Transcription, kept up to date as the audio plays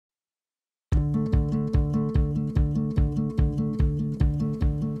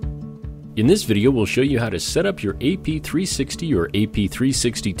In this video, we'll show you how to set up your AP360 or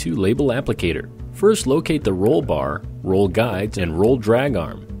AP362 label applicator. First, locate the roll bar, roll guides, and roll drag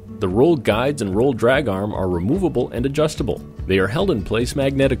arm. The roll guides and roll drag arm are removable and adjustable. They are held in place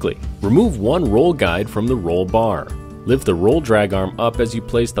magnetically. Remove one roll guide from the roll bar. Lift the roll drag arm up as you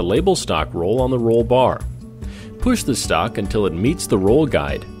place the label stock roll on the roll bar. Push the stock until it meets the roll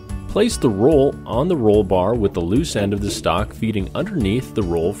guide. Place the roll on the roll bar with the loose end of the stock feeding underneath the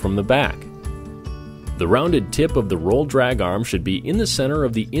roll from the back. The rounded tip of the roll drag arm should be in the center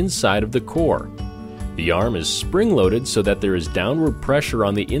of the inside of the core. The arm is spring-loaded so that there is downward pressure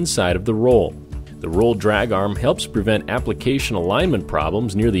on the inside of the roll. The roll drag arm helps prevent application alignment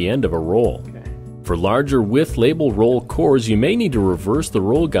problems near the end of a roll. For larger width label roll cores, you may need to reverse the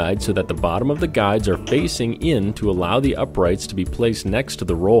roll guide so that the bottom of the guides are facing in to allow the uprights to be placed next to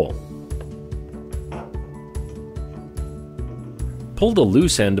the roll. Pull the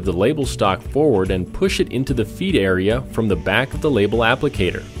loose end of the label stock forward and push it into the feed area from the back of the label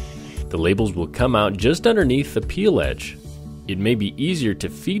applicator. The labels will come out just underneath the peel edge. It may be easier to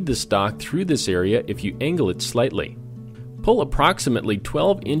feed the stock through this area if you angle it slightly. Pull approximately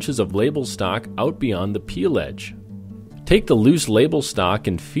 12 inches of label stock out beyond the peel edge. Take the loose label stock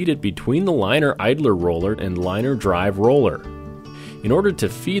and feed it between the liner idler roller and liner drive roller. In order to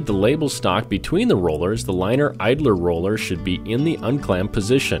feed the label stock between the rollers, the liner idler roller should be in the unclamped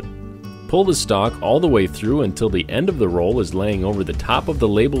position. Pull the stock all the way through until the end of the roll is laying over the top of the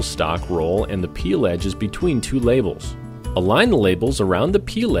label stock roll and the peel edge is between two labels. Align the labels around the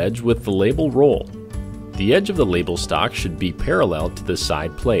peel edge with the label roll. The edge of the label stock should be parallel to the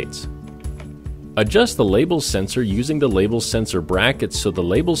side plates. Adjust the label sensor using the label sensor brackets so the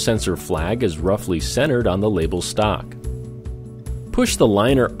label sensor flag is roughly centered on the label stock. Push the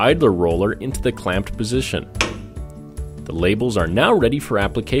liner idler roller into the clamped position. The labels are now ready for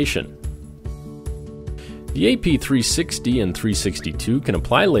application. The AP360 and 362 can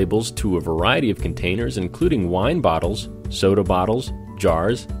apply labels to a variety of containers including wine bottles, soda bottles,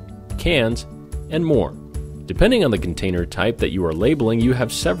 jars, cans, and more. Depending on the container type that you are labeling, you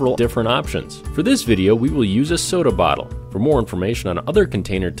have several different options. For this video, we will use a soda bottle. For more information on other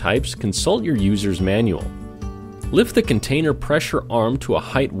container types, consult your user's manual. Lift the container pressure arm to a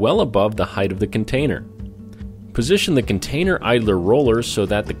height well above the height of the container. Position the container idler roller so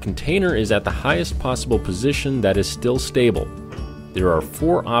that the container is at the highest possible position that is still stable. There are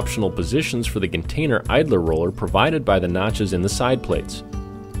 4 optional positions for the container idler roller provided by the notches in the side plates.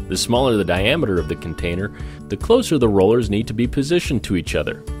 The smaller the diameter of the container, the closer the rollers need to be positioned to each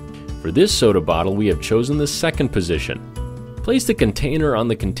other. For this soda bottle, we have chosen the second position. Place the container on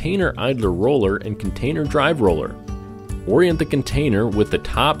the container idler roller and container drive roller. Orient the container with the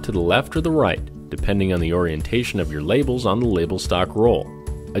top to the left or the right, depending on the orientation of your labels on the label stock roll.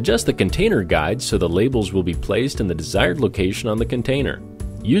 Adjust the container guide so the labels will be placed in the desired location on the container.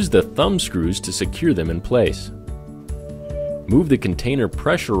 Use the thumb screws to secure them in place. Move the container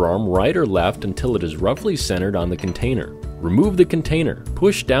pressure arm right or left until it is roughly centered on the container. Remove the container.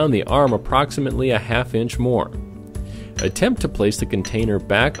 Push down the arm approximately a ½ inch more. Attempt to place the container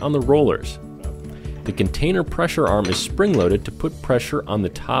back on the rollers. The container pressure arm is spring-loaded to put pressure on the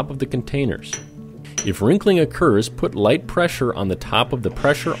top of the containers. If wrinkling occurs, put light pressure on the top of the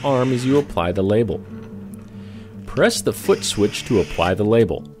pressure arm as you apply the label. Press the foot switch to apply the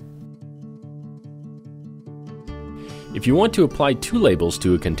label. If you want to apply 2 labels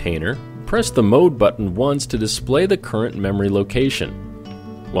to a container, press the mode button once to display the current memory location.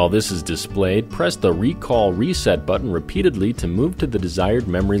 While this is displayed, press the recall reset button repeatedly to move to the desired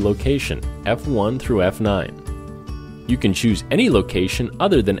memory location, F1 through F9. You can choose any location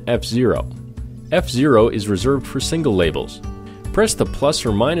other than F0. F0 is reserved for single labels. Press the plus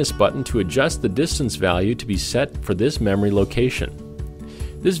or minus button to adjust the distance value to be set for this memory location.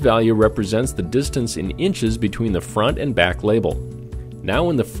 This value represents the distance in inches between the front and back label. Now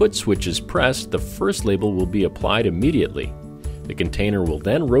when the foot switch is pressed, the first label will be applied immediately. The container will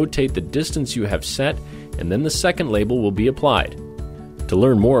then rotate the distance you have set, and then the second label will be applied. To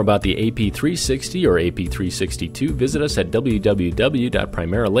learn more about the AP360 or AP362, visit us at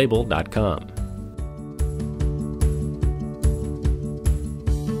www.primeralabel.com.